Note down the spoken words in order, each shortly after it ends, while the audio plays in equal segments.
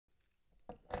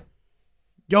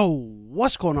Yo,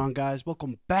 what's going on, guys?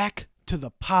 Welcome back to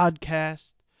the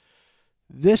podcast.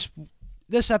 This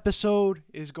episode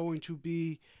is going to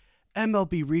be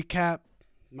MLB recap.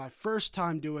 My first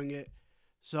time doing it.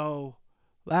 So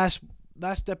last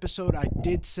episode I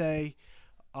did say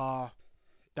that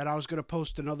I was gonna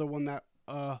post another one that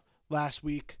last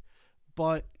week,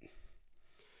 but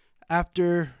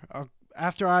after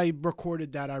I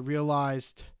recorded that, I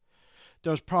realized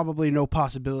there was probably no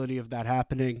possibility of that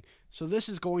happening. So this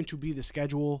is going to be the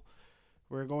schedule.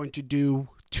 We're going to do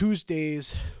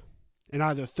Tuesdays and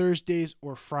either Thursdays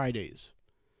or Fridays.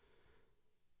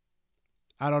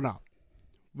 I don't know.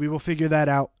 We will figure that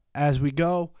out as we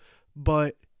go.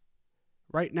 But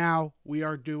right now we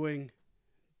are doing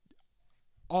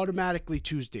automatically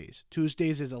Tuesdays.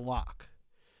 Tuesdays is a lock.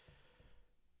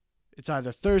 It's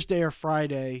either Thursday or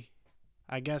Friday.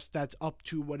 I guess that's up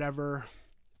to whatever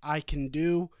I can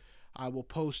do. I will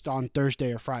post on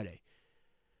Thursday or Friday.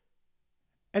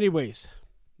 Anyways,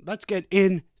 let's get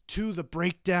into the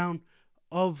breakdown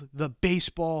of the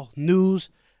baseball news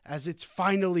as it's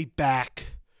finally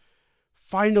back.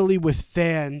 Finally with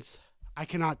fans. I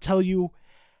cannot tell you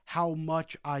how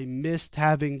much I missed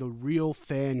having the real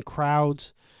fan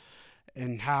crowds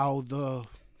and how the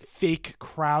fake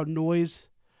crowd noise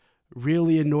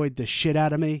really annoyed the shit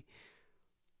out of me.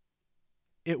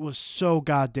 It was so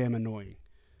goddamn annoying.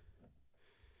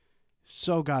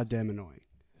 So goddamn annoying.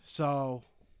 So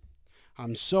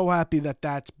I'm so happy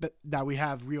that we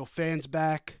have real fans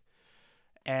back,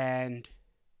 and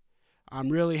I'm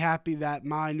really happy that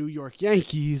my New York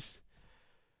Yankees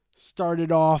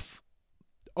started off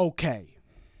okay.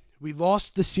 We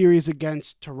lost the series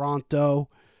against Toronto,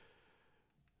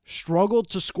 struggled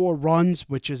to score runs,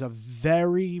 which is a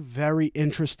very, very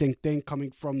interesting thing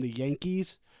coming from the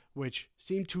Yankees, which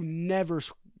seem to never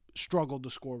struggle to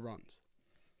score runs.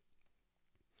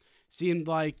 Seemed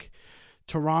like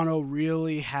Toronto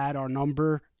really had our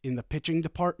number in the pitching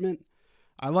department.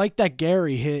 I like that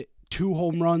Gary hit 2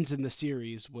 home runs in the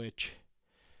series, which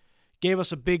gave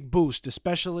us a big boost,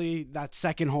 especially that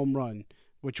second home run,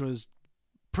 which was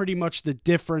pretty much the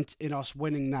difference in us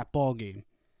winning that ball game.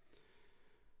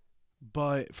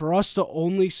 But for us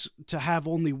to have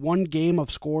only one game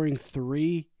of scoring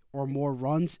 3 or more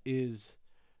runs is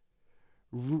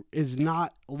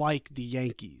not like the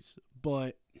Yankees.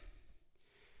 But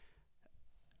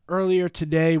earlier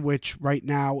today, which right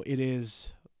now it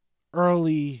is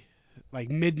early, like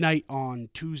midnight on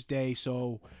Tuesday,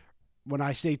 so when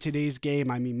I say today's game,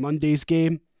 I mean Monday's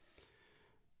game,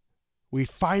 we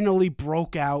finally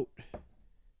broke out,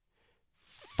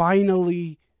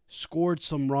 finally scored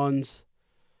some runs,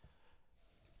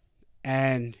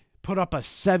 and put up a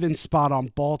 7 spot on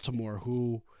Baltimore,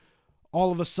 who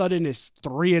all of a sudden is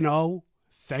 3-0.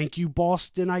 Thank you,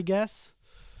 Boston, I guess.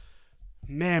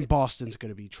 Man, Boston's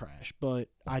going to be trash, but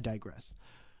I digress.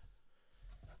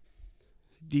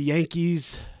 The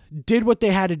Yankees did what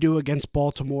they had to do against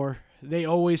Baltimore. They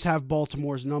always have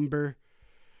Baltimore's number,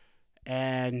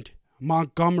 and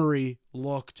Montgomery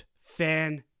looked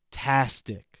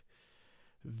fantastic.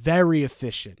 Very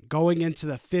efficient. Going into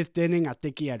the 5th inning, I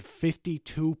think he had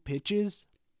 52 pitches,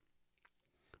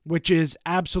 which is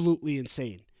absolutely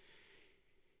insane.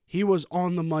 He was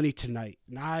on the money tonight.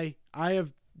 And I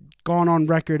have gone on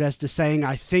record as to saying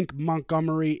I think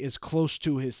Montgomery is close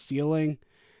to his ceiling,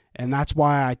 and that's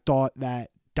why I thought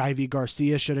that Deivi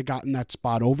Garcia should have gotten that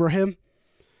spot over him.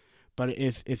 But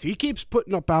if he keeps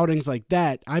putting up outings like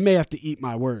that, I may have to eat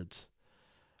my words.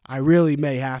 I really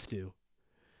may have to.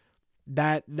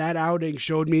 That outing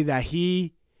showed me that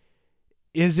he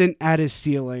isn't at his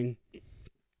ceiling,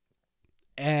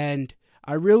 and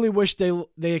I really wish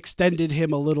they extended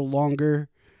him a little longer,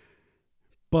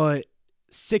 but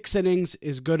 6 innings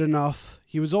is good enough.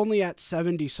 He was only at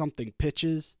 70-something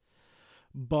pitches,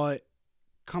 but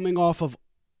coming off of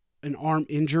an arm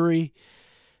injury,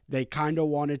 they kind of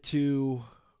wanted to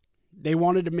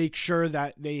make sure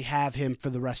that they have him for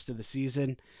the rest of the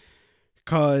season,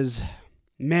 because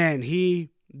man,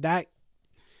 I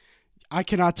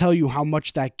cannot tell you how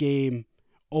much that game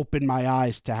opened my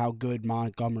eyes to how good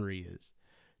Montgomery is.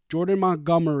 Jordan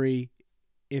Montgomery,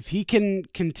 if he can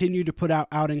continue to put out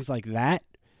outings like that,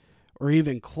 or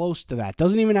even close to that,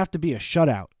 doesn't even have to be a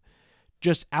shutout,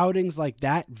 just outings like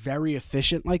that, very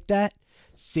efficient like that,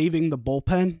 saving the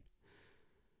bullpen,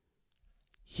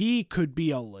 he could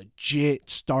be a legit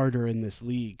starter in this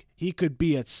league. He could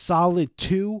be a solid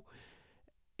 2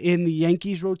 in the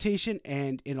Yankees rotation,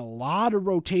 and in a lot of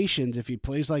rotations, if he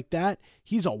plays like that,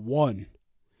 he's a 1.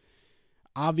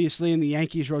 Obviously, in the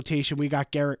Yankees rotation, we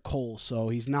got Garrett Cole, so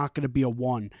he's not going to be a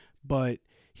 1, but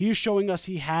he's showing us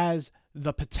he has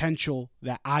the potential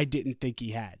that I didn't think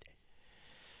he had.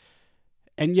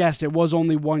 And yes, it was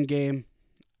only one game.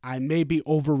 I may be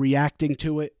overreacting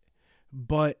to it,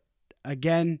 but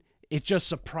again, it just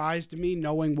surprised me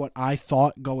knowing what I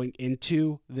thought going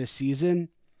into this season,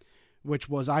 which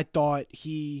was I thought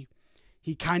he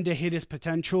kind of hit his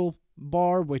potential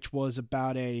bar, which was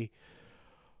about a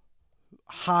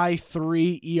high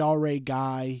 3 ERA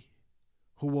guy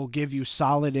who will give you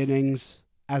solid innings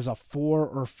as a 4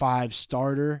 or 5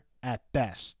 starter at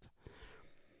best.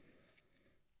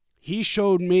 He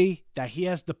showed me that he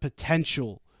has the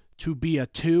potential to be a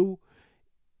 2,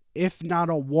 if not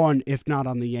a 1, if not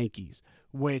on the Yankees,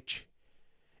 which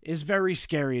is very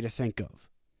scary to think of.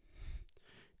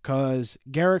 Because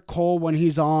Garrett Cole, when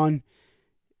he's on,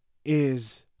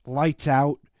 is lights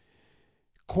out.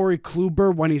 Corey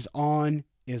Kluber, when he's on,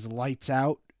 is lights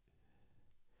out.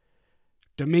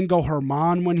 Domingo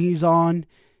Germán, when he's on,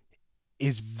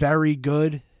 is very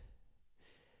good.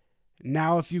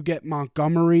 Now if you get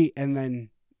Montgomery,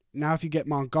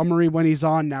 when he's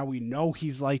on, now we know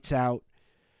he's lights out.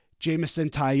 Jameson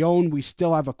Taillon, we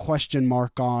still have a question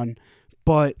mark on,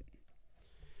 but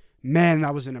man,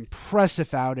 that was an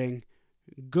impressive outing.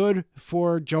 Good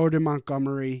for Jordan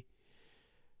Montgomery.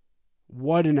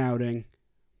 What an outing.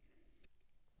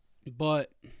 But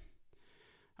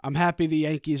I'm happy the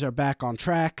Yankees are back on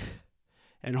track,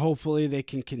 and hopefully they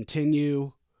can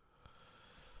continue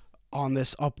on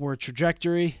this upward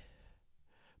trajectory.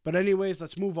 But anyways,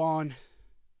 let's move on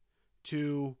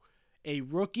to a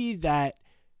rookie that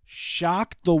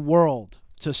shocked the world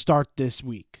to start this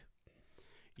week.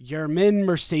 Yermin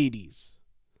Mercedes.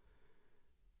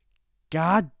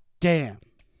 God damn.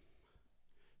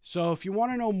 So if you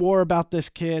want to know more about this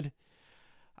kid,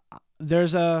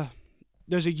 there's a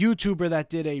YouTuber that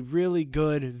did a really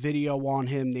good video on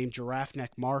him named Giraffe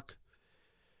Neck Mark.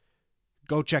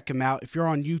 Go check him out. If you're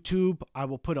on YouTube, I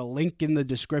will put a link in the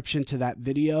description to that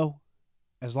video,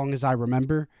 as long as I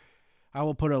remember. I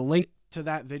will put a link to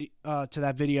that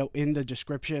video in the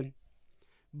description.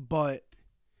 But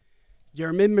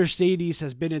Yermin Mercedes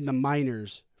has been in the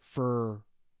minors for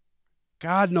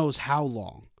God knows how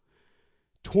long.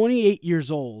 28 years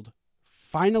old,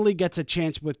 finally gets a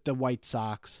chance with the White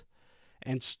Sox,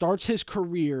 and starts his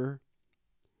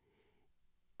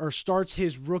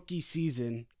rookie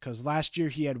season, because last year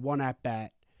he had 1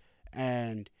 at-bat,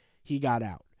 and he got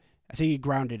out. I think he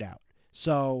grounded out.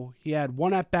 So he had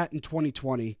 1 at-bat in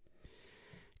 2020.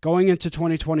 Going into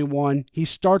 2021, he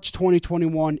starts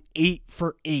 2021 8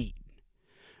 for 8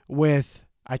 with,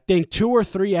 I think, 2 or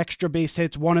 3 extra base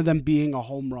hits, one of them being a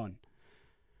home run.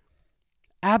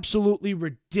 Absolutely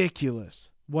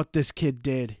ridiculous what this kid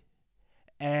did.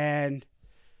 And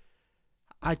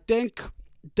I think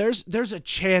there's a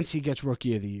chance he gets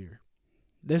Rookie of the Year.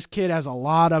 This kid has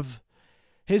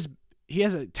he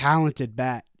has a talented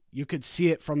bat. You could see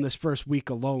it from this first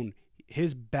week alone.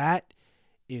 His bat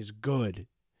is good.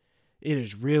 It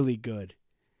is really good.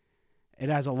 It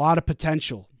has a lot of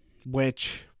potential,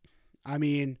 which, I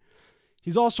mean,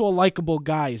 he's also a likable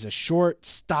guy. He's a short,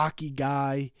 stocky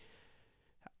guy.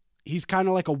 He's kind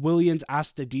of like a Willians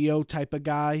Astudillo type of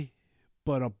guy,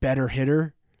 but a better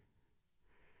hitter.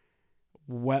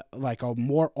 Like a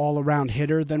more all-around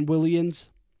hitter than Willians.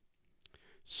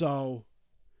 So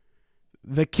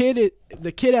the kid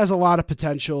has a lot of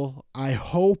potential. I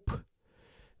hope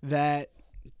that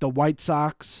the White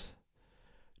Sox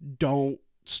don't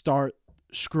start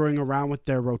screwing around with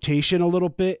their rotation a little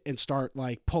bit and start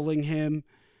like pulling him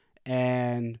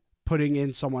and putting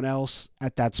in someone else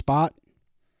at that spot.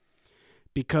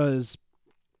 Because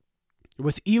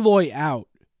with Eloy out,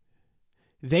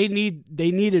 they need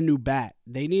a new bat.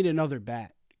 They need another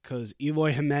bat, because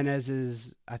Eloy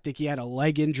Jimenez I think he had a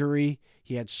leg injury,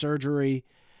 he had surgery,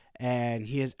 and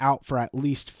he is out for at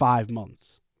least 5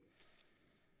 months.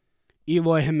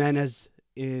 Eloy Jimenez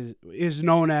is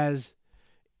known as,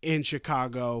 in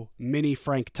Chicago, mini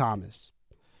Frank Thomas.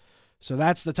 So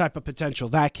that's the type of potential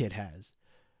that kid has.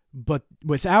 But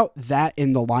without that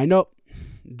in the lineup,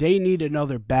 they need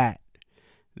another bat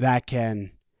that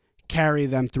can carry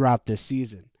them throughout this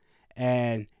season.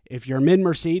 And if you're Yermin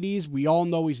Mercedes, we all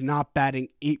know he's not batting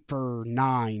 8 for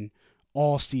 9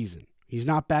 all season. He's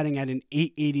not batting at an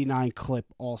 889 clip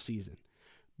all season.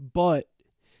 But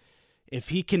if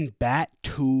he can bat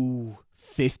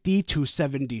 250,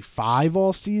 275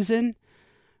 all season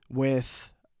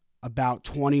with about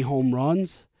 20 home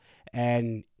runs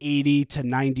and 80 to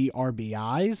 90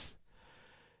 RBIs,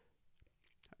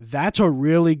 that's a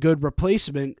really good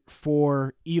replacement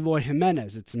for Eloy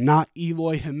Jimenez. It's not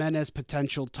Eloy Jimenez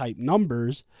potential type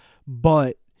numbers,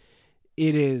 but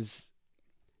it is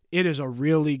it is a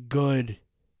really good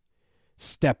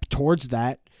step towards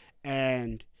that.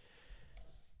 And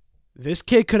this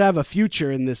kid could have a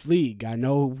future in this league. I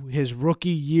know his rookie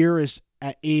year is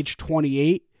at age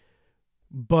 28,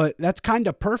 but that's kind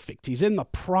of perfect. He's in the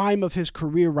prime of his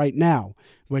career right now,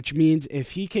 which means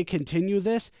if he can continue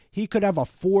this, he could have a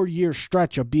 4-year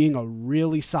stretch of being a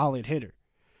really solid hitter.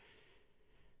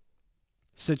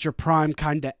 Since your prime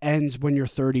kind of ends when you're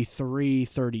 33,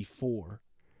 34.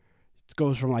 It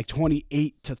goes from like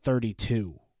 28 to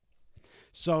 32.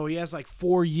 So he has like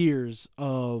 4 years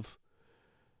of...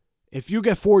 If you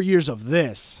get 4 years of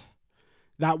this,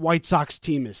 that White Sox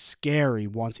team is scary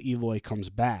once Eloy comes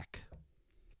back.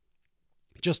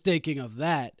 Just thinking of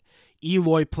that,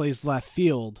 Eloy plays left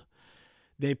field.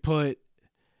 They put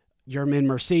Yermin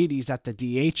Mercedes at the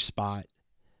DH spot.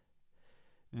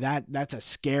 That's a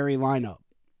scary lineup.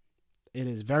 It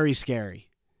is very scary.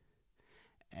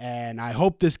 And I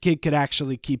hope this kid could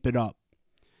actually keep it up,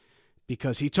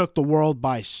 because he took the world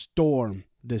by storm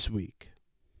this week.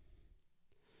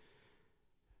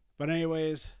 But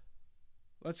anyways,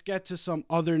 let's get to some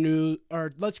other news,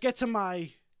 or let's get to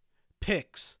my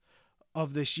picks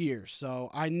of this year. So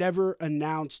I never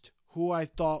announced who I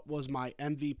thought was my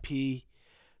MVP,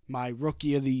 my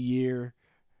Rookie of the Year,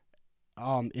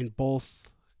 in both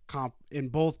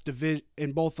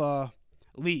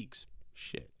leagues.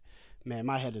 Shit, man,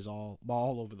 my head is all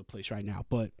over the place right now.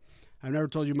 But I've never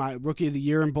told you my Rookie of the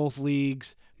Year in both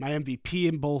leagues, my MVP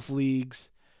in both leagues,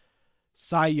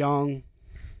 Cy Young,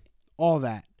 all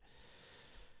that.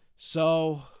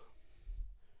 So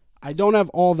I don't have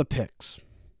all the picks,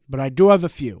 but I do have a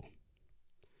few.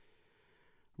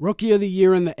 Rookie of the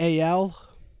Year in the AL,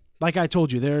 like I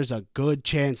told you, there's a good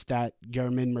chance that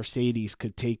Yermin Mercedes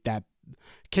can take that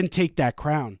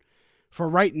crown. For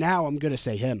right now, I'm going to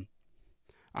say him.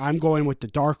 I'm going with the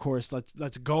dark horse.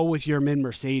 Let's go with Yermin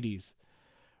Mercedes.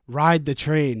 Ride the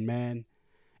train, man.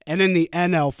 And in the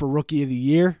NL for Rookie of the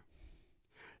Year,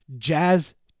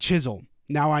 Jazz Chisholm.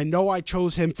 Now, I know I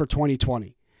chose him for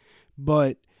 2020,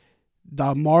 but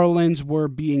the Marlins were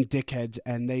being dickheads,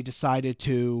 and they decided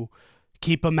to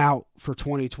keep him out for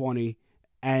 2020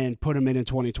 and put him in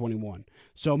 2021.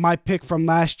 So my pick from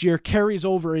last year carries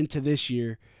over into this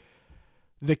year.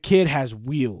 The kid has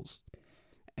wheels,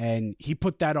 and he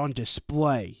put that on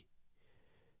display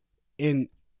in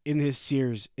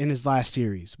his last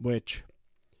series, which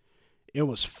it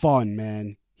was fun,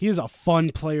 man. He is a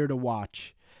fun player to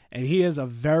watch, and he is a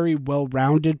very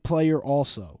well-rounded player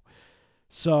also.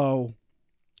 So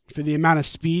for the amount of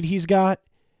speed he's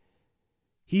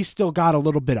still got a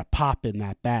little bit of pop in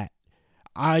that bat.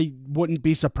 I wouldn't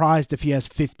be surprised if he has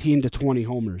 15 to 20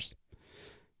 homers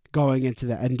going into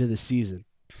the end of the season.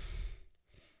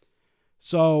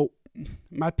 So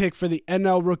my pick for the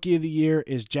NL Rookie of the Year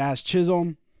is Jazz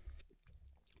Chisholm.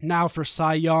 Now for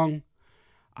Cy Young,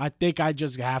 I think I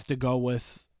just have to go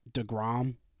with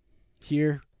DeGrom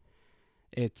here.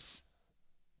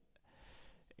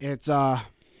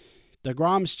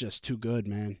 DeGrom's just too good,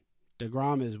 man.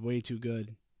 DeGrom is way too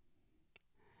good.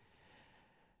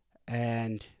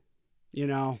 And, you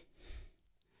know,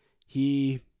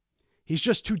 he's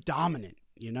just too dominant,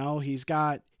 you know? He's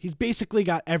basically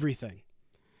got everything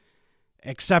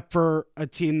except for a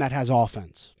team that has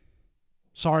offense.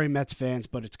 Sorry, Mets fans,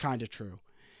 but it's kind of true.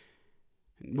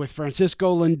 With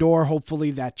Francisco Lindor, hopefully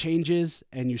that changes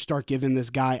and you start giving this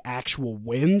guy actual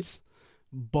wins.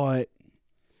 But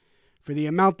for the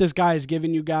amount this guy has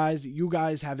given you guys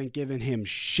haven't given him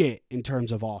shit in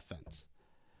terms of offense.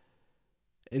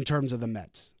 In terms of the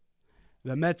Mets.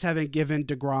 The Mets haven't given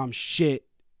DeGrom shit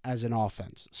as an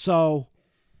offense. So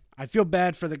I feel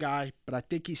bad for the guy, but I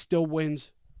think he still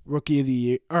wins Rookie of the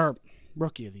Year.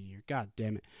 God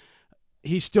damn it.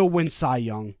 He still wins Cy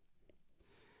Young.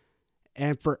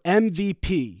 And for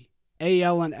MVP,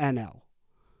 AL and NL.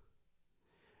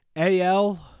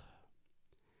 AL,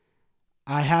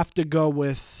 I have to go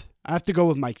with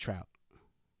Mike Trout.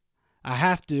 I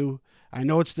have to. I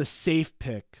know it's the safe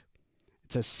pick.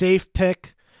 It's a safe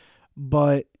pick,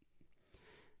 but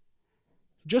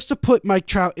just to put Mike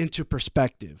Trout into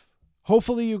perspective,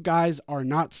 hopefully you guys are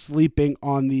not sleeping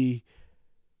on the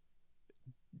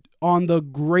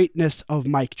greatness of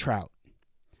Mike Trout.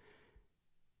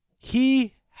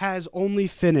 He has only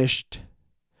finished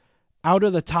out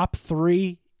of the top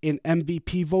 3 in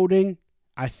MVP voting,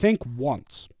 I think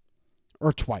once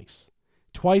or twice.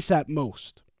 Twice at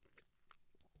most.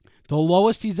 The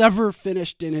lowest he's ever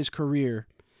finished in his career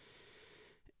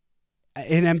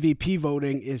in MVP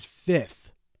voting is 5th.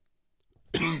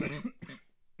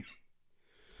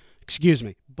 Excuse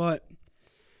me. But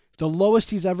the lowest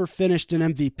he's ever finished in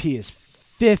MVP is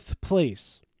 5th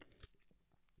place.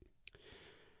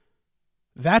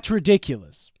 That's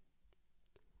ridiculous.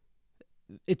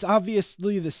 It's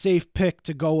obviously the safe pick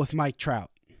to go with Mike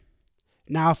Trout.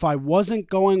 Now, if I wasn't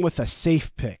going with a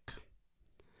safe pick,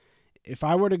 if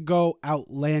I were to go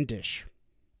outlandish,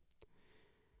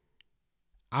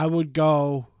 I would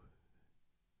go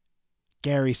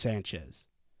Gary Sanchez.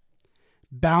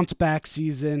 Bounce back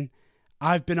season.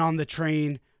 I've been on the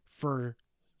train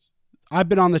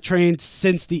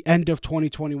since the end of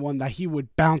 2021 that he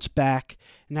would bounce back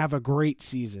and have a great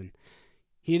season.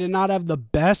 He did not have the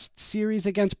best series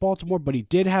against Baltimore, but he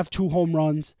did have 2 home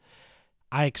runs.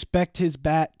 I expect his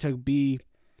bat to be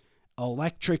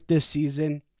electric this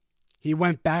season. He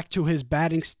went back to his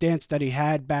batting stance that he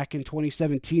had back in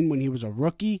 2017 when he was a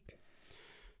rookie.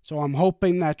 So I'm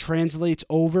hoping that translates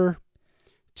over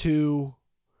to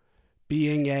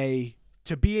being a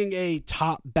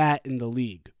top bat in the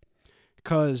league.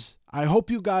 Because I hope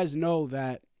you guys know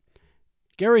that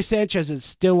Gary Sanchez is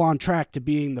still on track to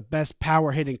being the best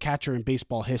power hitting catcher in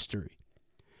baseball history.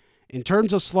 In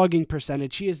terms of slugging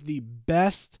percentage, he is the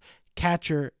best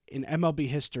catcher in MLB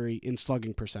history in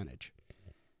slugging percentage.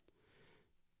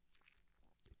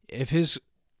 If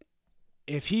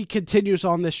he continues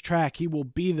on this track, he will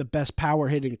be the best power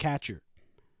hitting catcher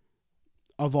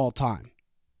of all time.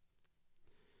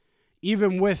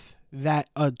 Even with that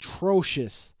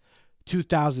atrocious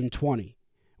 2020,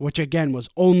 which again was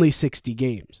only 60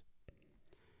 games.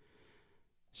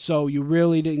 So you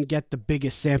really didn't get the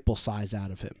biggest sample size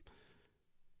out of him.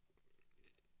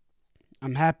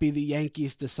 I'm happy the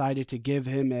Yankees decided to give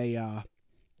him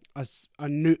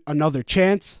another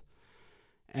chance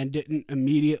and didn't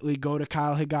immediately go to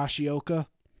Kyle Higashioka.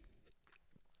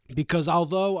 Because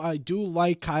although I do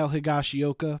like Kyle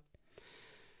Higashioka,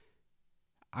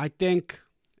 I think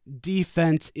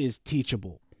defense is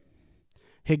teachable.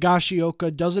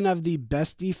 Higashioka doesn't have the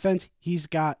best defense. He's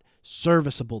got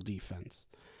serviceable defense.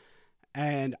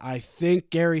 And I think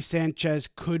Gary Sanchez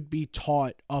could be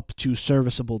taught up to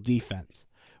serviceable defense,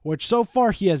 which so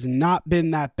far he has not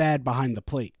been that bad behind the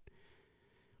plate.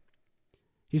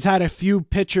 He's had a few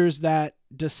pitchers that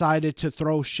decided to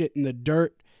throw shit in the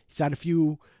dirt. He's had a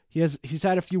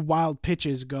few wild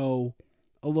pitches go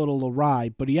a little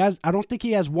awry, but I don't think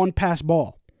he has one pass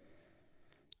ball.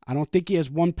 I don't think he has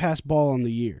one pass ball on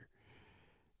the year.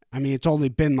 I mean, it's only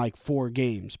been like 4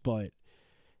 games, but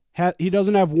he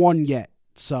doesn't have one yet.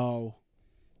 So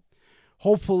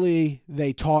hopefully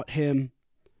they taught him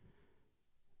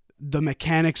the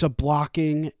mechanics of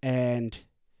blocking and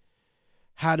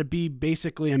how to be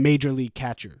basically a major league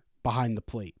catcher behind the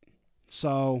plate.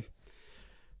 So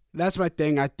that's my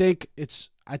thing. I think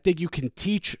you can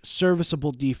teach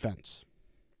serviceable defense.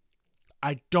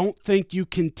 I don't think you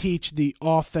can teach the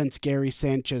offense Gary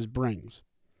Sanchez brings.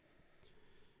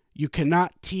 You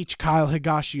cannot teach Kyle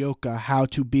Higashioka how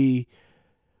to be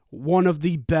one of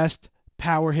the best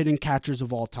power-hitting catchers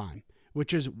of all time,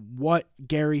 which is what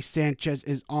Gary Sanchez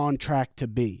is on track to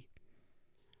be.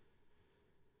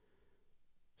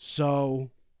 So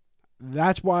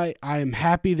that's why I am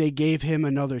happy they gave him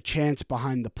another chance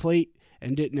behind the plate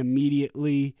and didn't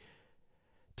immediately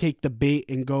take the bait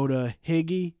and go to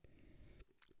Higgy.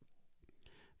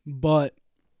 But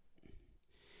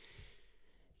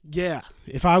yeah,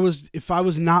 if I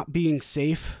was not being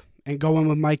safe and going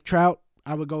with Mike Trout,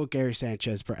 I would go with Gary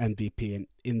Sanchez for MVP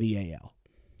in the AL.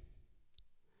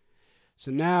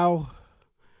 So now,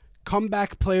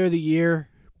 comeback player of the year.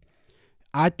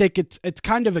 I think it's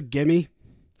kind of a gimme.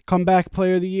 Comeback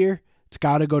player of the year. It's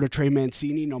got to go to Trey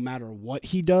Mancini no matter what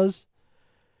he does.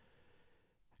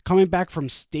 Coming back from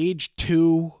stage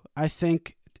 2, I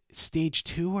think. Stage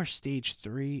 2 or stage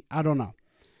 3? I don't know.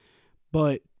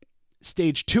 But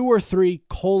stage 2 or 3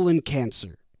 colon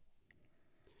cancer.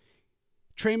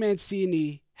 Trey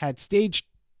Mancini had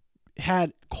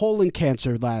colon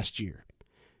cancer last year.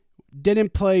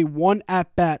 Didn't play one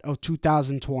at-bat of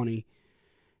 2020.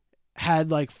 Had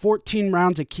like 14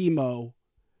 rounds of chemo.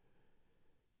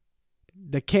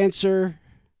 The cancer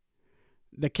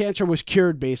was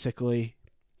cured basically,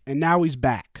 and now he's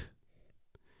back.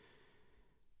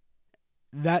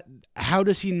 How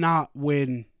does he not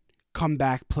win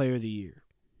comeback player of the year?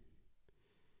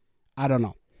 I don't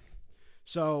know.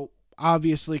 So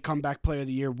obviously comeback player of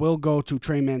the year will go to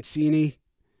Trey Mancini.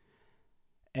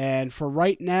 And for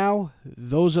right now,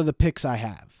 those are the picks I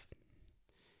have.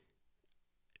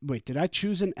 Wait, did I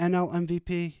choose an NL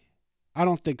MVP? I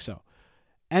don't think so.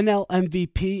 NL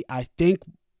MVP, I think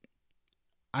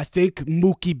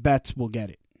Mookie Betts will get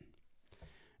it.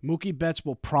 Mookie Betts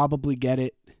will probably get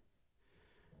it.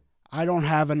 I don't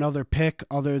have another pick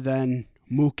other than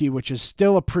Mookie, which is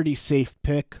still a pretty safe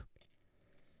pick.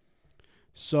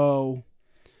 So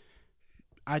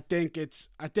I think it's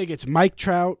Mike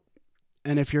Trout,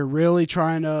 and if you're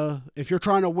trying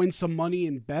to win some money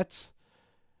in bets,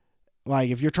 like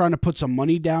if you're trying to put some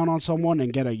money down on someone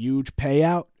and get a huge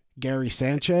payout, Gary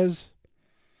Sanchez.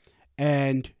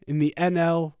 And in the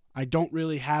NL, I don't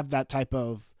really have that type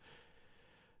of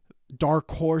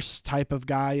dark horse type of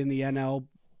guy in the NL,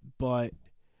 but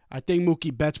I think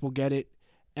Mookie Betts will get it.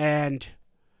 And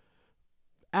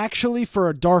actually, for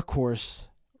a dark horse,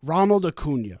 Ronald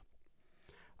Acuna.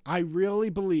 I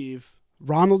really believe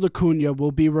Ronald Acuna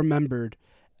will be remembered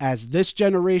as this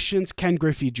generation's Ken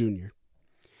Griffey Jr.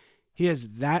 He is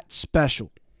that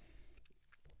special.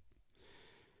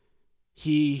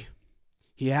 He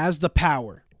has the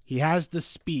power. He has the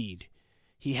speed.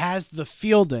 He has the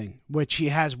fielding, which he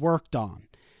has worked on.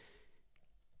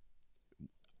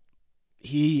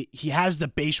 He has the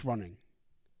base running.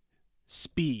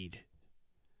 Speed.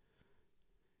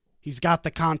 He's got the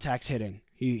contacts hitting.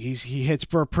 He hits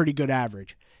for a pretty good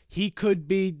average. He could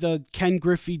be the Ken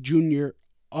Griffey Jr.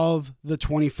 of the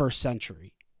 21st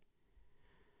century.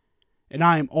 And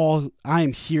I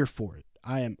am here for it.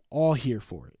 I am all here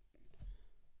for it.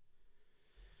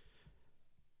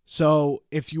 So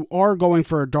if you are going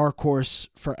for a dark horse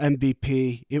for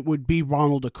MVP, it would be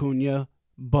Ronald Acuna,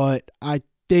 but I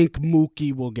think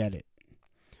Mookie will get it.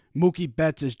 Mookie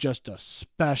Betts is just a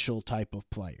special type of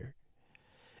player.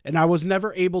 And I was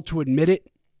never able to admit it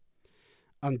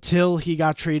until he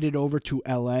got traded over to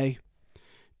LA,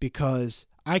 because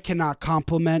I cannot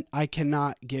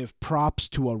give props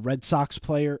to a Red Sox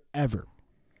player ever.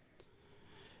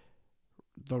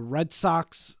 The Red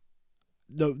Sox,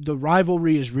 the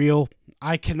rivalry is real.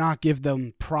 I cannot give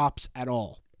them props at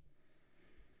all.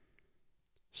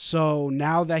 So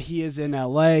now that he is in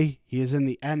LA, he is in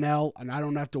the NL, and I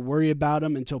don't have to worry about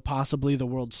him until possibly the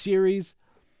World Series,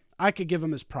 I could give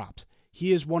him his props.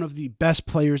 He is one of the best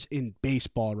players in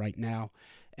baseball right now,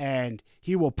 and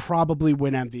he will probably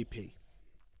win MVP.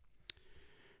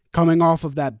 Coming off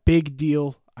of that big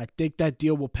deal, I think that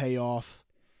deal will pay off.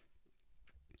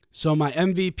 So my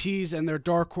MVPs and their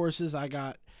dark horses, I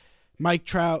got Mike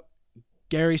Trout,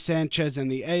 Gary Sanchez in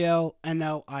the AL.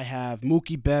 NL, I have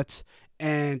Mookie Betts,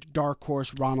 and dark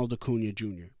horse Ronald Acuna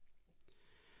Jr.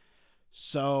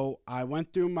 So I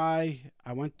went through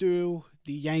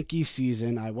the Yankee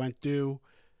season. I went through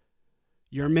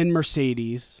Yermin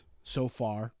Mercedes so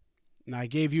far, and I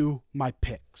gave you my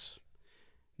picks.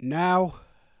 Now,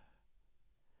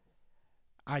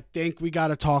 I think we got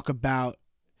to talk about,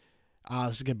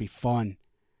 this is going to be fun,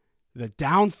 the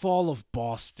downfall of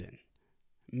Boston.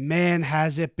 Man,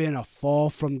 has it been a fall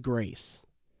from grace.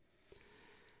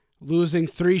 Losing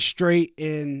three straight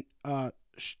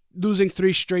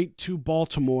to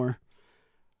Baltimore.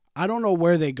 I don't know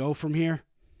where they go from here.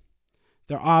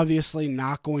 They're obviously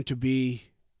not going to be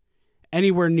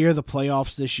anywhere near the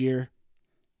playoffs this year.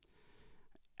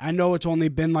 I know it's only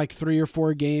been like 3 or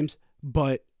 4 games,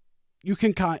 but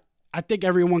I think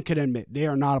everyone can admit they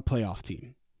are not a playoff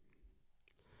team.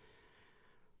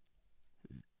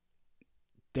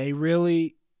 They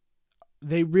really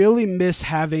miss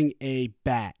having a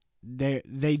bat. They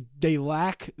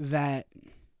lack that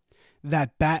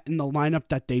bat in the lineup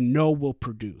that they know will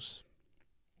produce.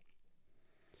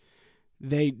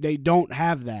 They don't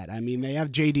have that. I mean, they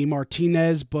have JD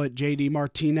Martinez, but JD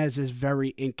Martinez is very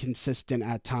inconsistent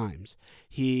at times.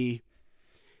 He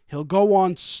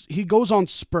goes on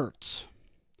spurts.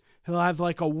 He'll have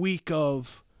like a week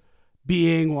of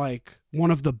being like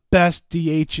one of the best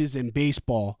DHs in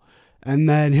baseball, and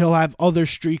then he'll have other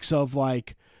streaks of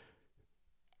like,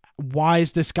 why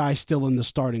is this guy still in the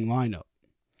starting lineup?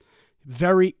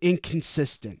 Very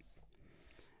inconsistent.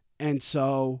 And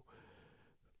so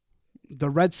the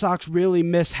Red Sox really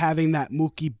miss having that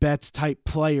Mookie Betts type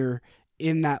player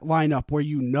in that lineup where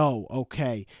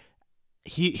okay,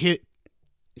 he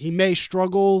may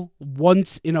struggle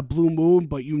once in a blue moon,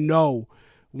 but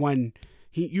when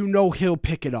he'll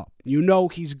pick it up.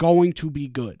 He's going to be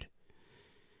good.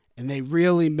 And they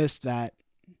really miss that.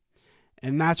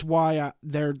 And that's why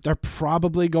they're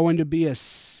probably going to be a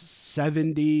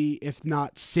 70, if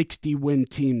not 60 win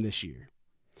team this year.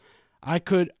 I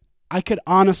could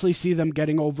honestly see them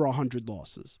getting over 100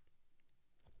 losses.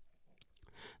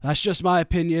 That's just my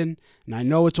opinion, and I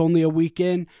know it's only a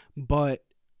weekend, but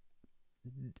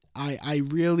I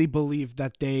really believe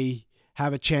that they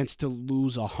have a chance to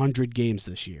lose 100 games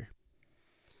this year.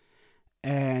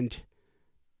 And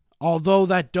although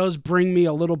that does bring me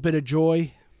a little bit of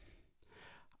joy,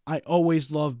 I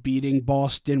always love beating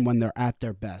Boston when they're at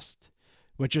their best,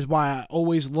 which is why I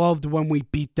always loved when we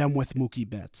beat them with Mookie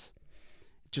Betts.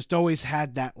 Just always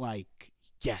had that like,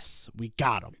 yes, we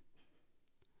got him.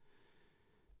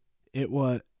 It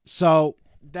was so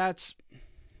that's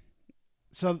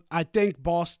so I think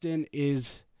Boston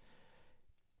is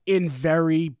in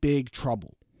very big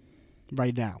trouble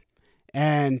right now.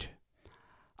 And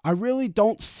I really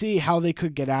don't see how they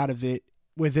could get out of it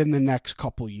within the next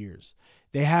couple years.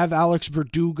 They have Alex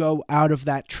Verdugo out of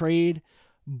that trade,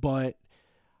 but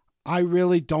I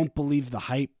really don't believe the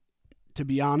hype, to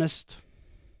be honest.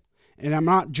 And I'm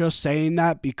not just saying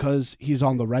that because he's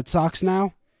on the Red Sox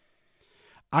now.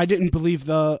 I didn't believe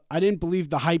the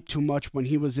hype too much when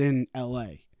he was in LA.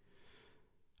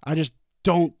 I just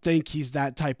don't think he's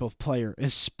that type of player,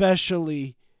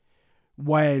 especially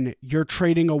when you're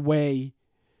trading away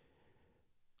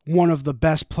one of the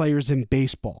best players in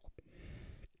baseball.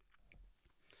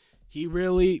 He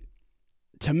really,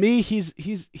 to me,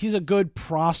 he's a good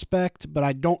prospect, but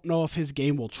I don't know if his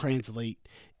game will translate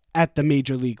at the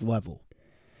major league level.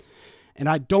 And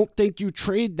I don't think you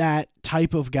trade that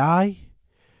type of guy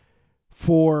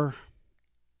for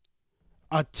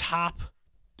a top,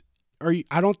 or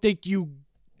I don't think you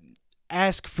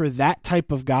ask for that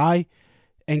type of guy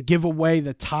and give away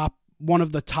one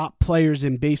of the top players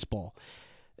in baseball.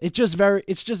 It's just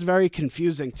very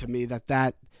confusing to me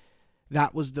that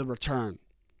was the return,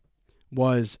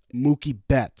 was Mookie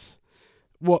Betts.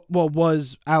 What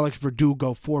was Alex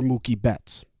Verdugo for Mookie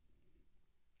Betts?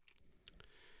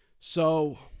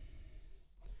 So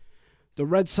the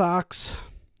Red Sox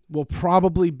will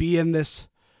probably be in this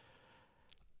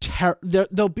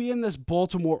they'll be in this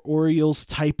Baltimore Orioles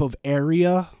type of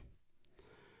area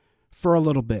for a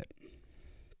little bit.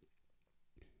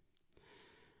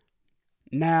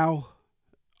 Now,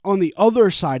 on the other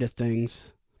side of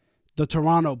things, the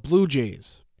Toronto Blue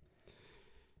Jays,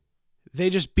 they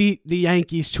just beat the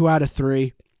Yankees 2 out of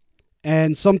 3.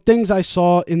 And some things I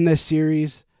saw in this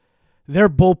series, their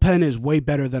bullpen is way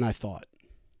better than I thought.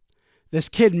 This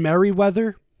kid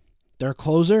Merriweather, their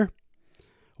closer,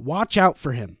 watch out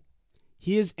for him.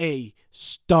 He is a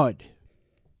stud.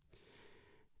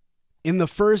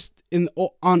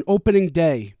 On opening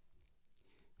day,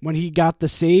 when he got the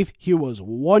save, he was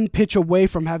one pitch away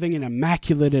from having an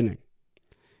immaculate inning.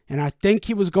 And I think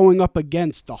he was going up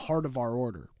against the heart of our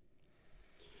order.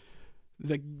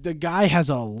 The guy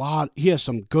has he has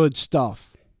some good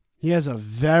stuff. He has a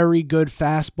very good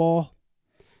fastball,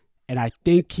 and I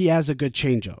think he has a good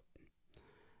changeup.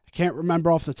 I can't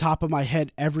remember off the top of my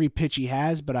head every pitch he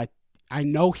has, but I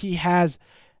know he has,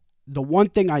 the one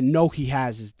thing I know he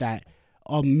has is that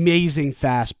amazing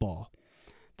fastball.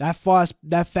 That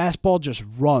fastball just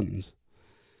runs.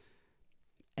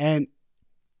 And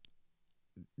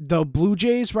the Blue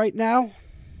Jays right now,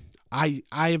 I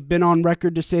have been on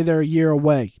record to say they're a year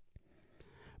away.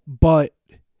 But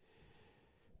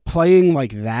playing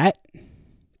like that,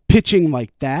 pitching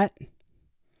like that,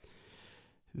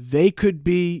 they could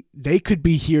be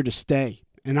here to stay.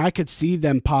 And I could see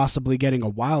them possibly getting a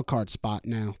wild card spot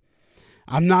now.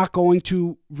 I'm not going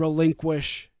to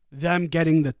relinquish them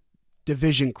getting the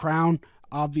division crown,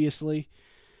 obviously.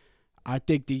 I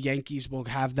think the Yankees will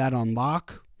have that on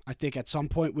lock. I think at some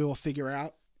point we will figure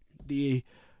out the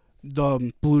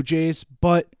Blue Jays.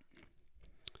 But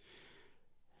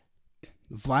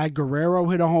Vlad Guerrero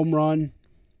hit a home run.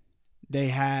 They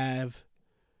have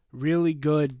really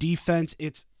good defense.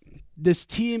 This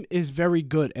team is very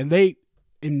good, and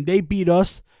they beat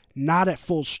us not at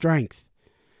full strength.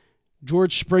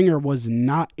 George Springer was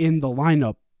not in the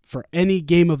lineup for any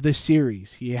game of this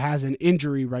series. He has an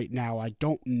injury right now. I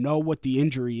don't know what the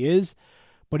injury is,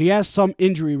 but he has some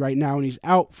injury right now, and he's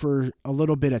out for a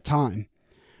little bit of time.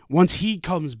 Once he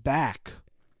comes back,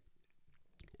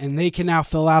 and they can now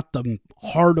fill out the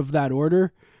heart of that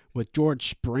order with George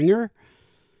Springer,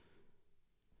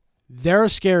 they're a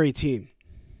scary team.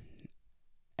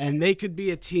 And they could be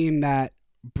a team that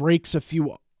could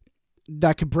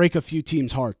break a few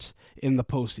teams' hearts in the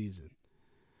postseason.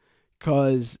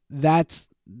 Because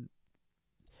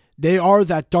they are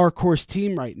that dark horse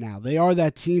team right now. They are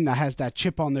that team that has that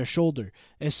chip on their shoulder,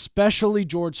 especially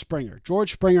George Springer.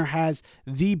 George Springer has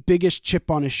the biggest chip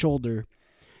on his shoulder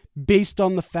based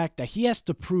on the fact that he has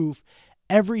to prove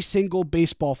every single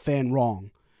baseball fan wrong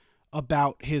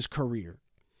about his career.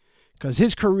 Because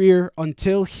his career,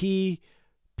 until he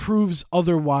proves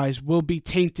otherwise, will be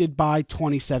tainted by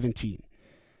 2017.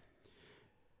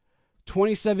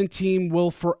 2017 will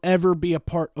forever be a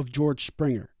part of George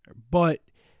Springer. But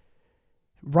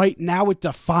right now it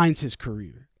defines his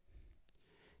career.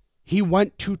 He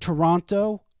went to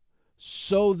Toronto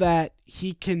so that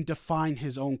he can define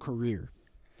his own career.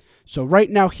 So right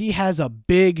now he has a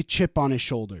big chip on his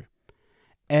shoulder.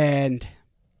 And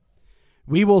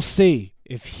we will see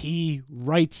if he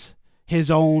writes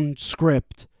his own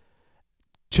script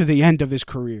to the end of his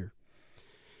career.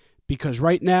 Because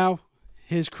right now,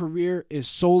 his career is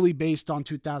solely based on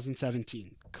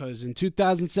 2017. Because in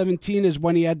 2017 is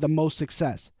when he had the most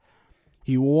success.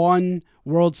 He won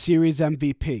World Series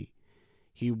MVP.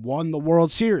 He won the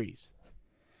World Series.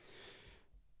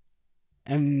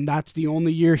 And that's the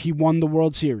only year he won the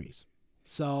World Series.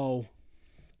 So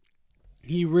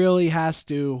he really has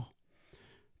to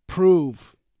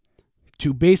prove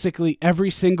to basically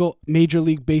every single Major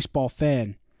League Baseball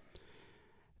fan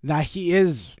that he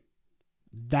is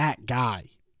that guy.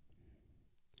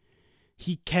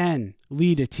 He can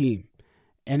lead a team.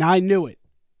 And I knew it.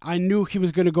 I knew he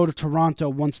was going to go to Toronto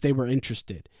once they were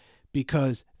interested,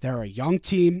 because they're a young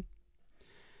team.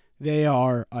 They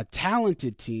are a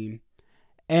talented team.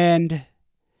 And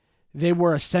they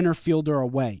were a center fielder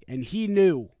away. And he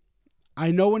knew,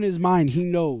 I know in his mind, he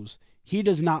knows he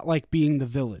does not like being the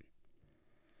villain.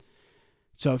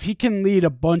 So if he can lead a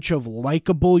bunch of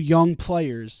likable young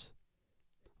players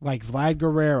like Vlad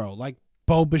Guerrero, like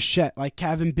Bo Bichette, like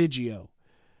Kevin Biggio,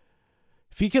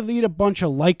 if he could lead a bunch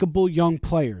of likable young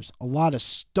players, a lot of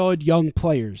stud young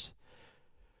players,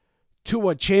 to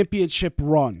a championship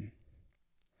run,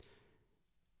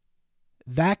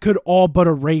 that could all but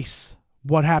erase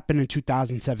what happened in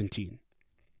 2017.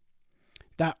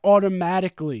 That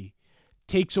automatically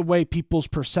takes away people's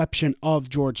perception of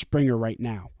George Springer right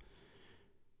now.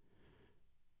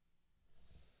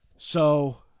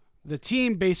 So the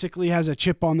team basically has a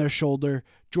chip on their shoulder.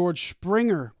 George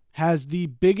Springer has the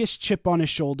biggest chip on his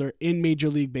shoulder in Major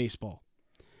League Baseball.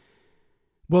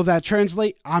 Will that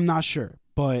translate? I'm not sure.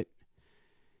 But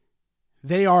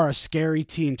they are a scary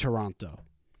team, Toronto.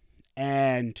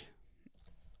 And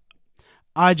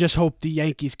I just hope the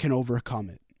Yankees can overcome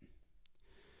it.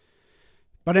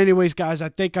 But anyways, guys, I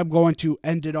think I'm going to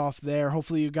end it off there.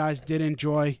 Hopefully you guys did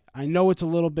enjoy. I know it's a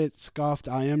little bit scuffed.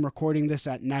 I am recording this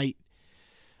at night.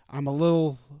 I'm a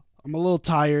little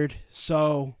tired.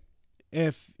 So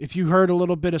if you heard a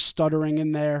little bit of stuttering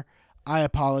in there, I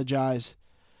apologize.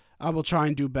 I will try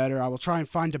and do better. I will try and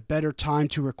find a better time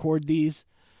to record these.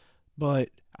 But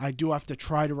I do have to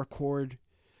try to record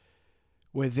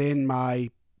within my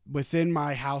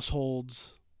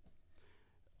household's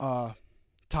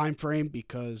time frame,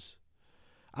 because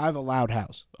I have a loud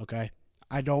house, okay?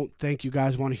 I don't think you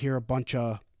guys want to hear a bunch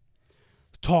of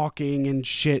talking and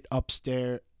shit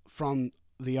upstairs from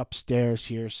the upstairs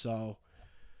here, so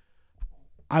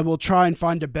I will try and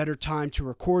find a better time to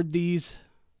record these.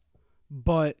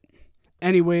 But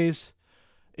anyways,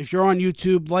 if you're on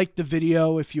YouTube, like the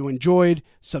video if you enjoyed,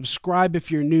 subscribe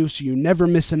if you're new so you never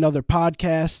miss another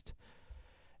podcast.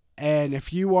 And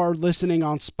if you are listening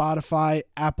on Spotify,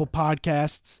 Apple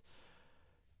Podcasts,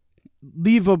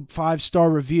 leave a 5-star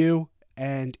review.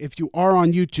 And if you are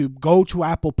on YouTube, go to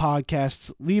Apple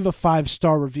Podcasts, leave a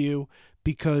 5-star review,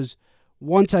 because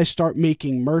once I start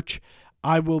making merch,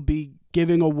 I will be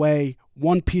giving away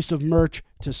one piece of merch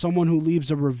to someone who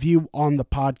leaves a review on the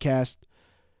podcast.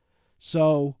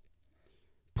 So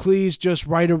please just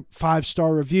write a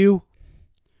 5-star review.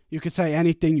 You can say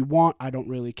anything you want. I don't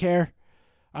really care.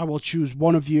 I will choose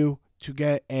one of you to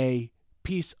get a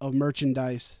piece of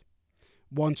merchandise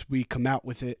once we come out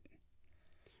with it.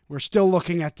 We're still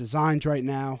looking at designs right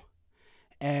now,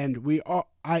 and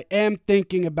I am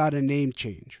thinking about a name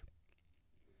change.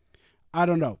 I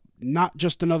don't know. Not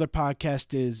Just Another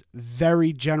Podcast is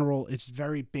very general. It's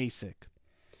very basic.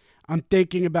 I'm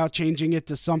thinking about changing it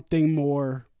to something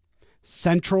more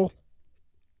central,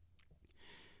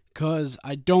 because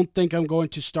I don't think I'm going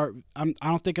to I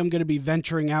don't think I'm going to be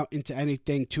venturing out into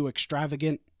anything too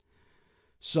extravagant.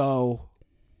 So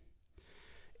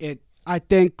I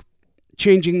think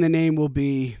changing the name could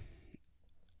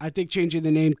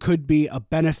be a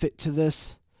benefit to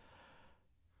this.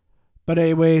 But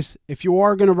anyways, if you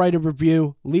are going to write a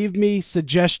review, leave me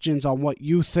suggestions on what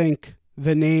you think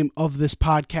the name of this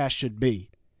podcast should be.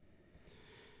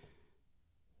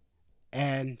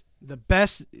 And the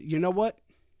best, you know what?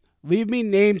 Leave me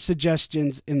name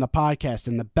suggestions in the podcast,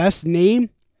 and the best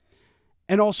name,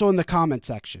 and also in the comment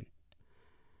section.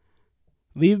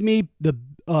 Leave me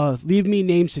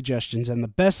name suggestions, and the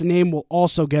best name will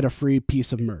also get a free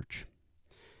piece of merch.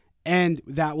 And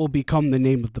that will become the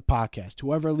name of the podcast.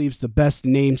 Whoever leaves the best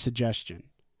name suggestion.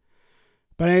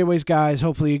 But anyways, guys,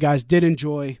 hopefully you guys did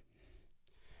enjoy.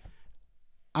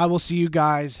 I will see you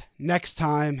guys next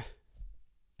time.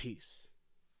 Peace.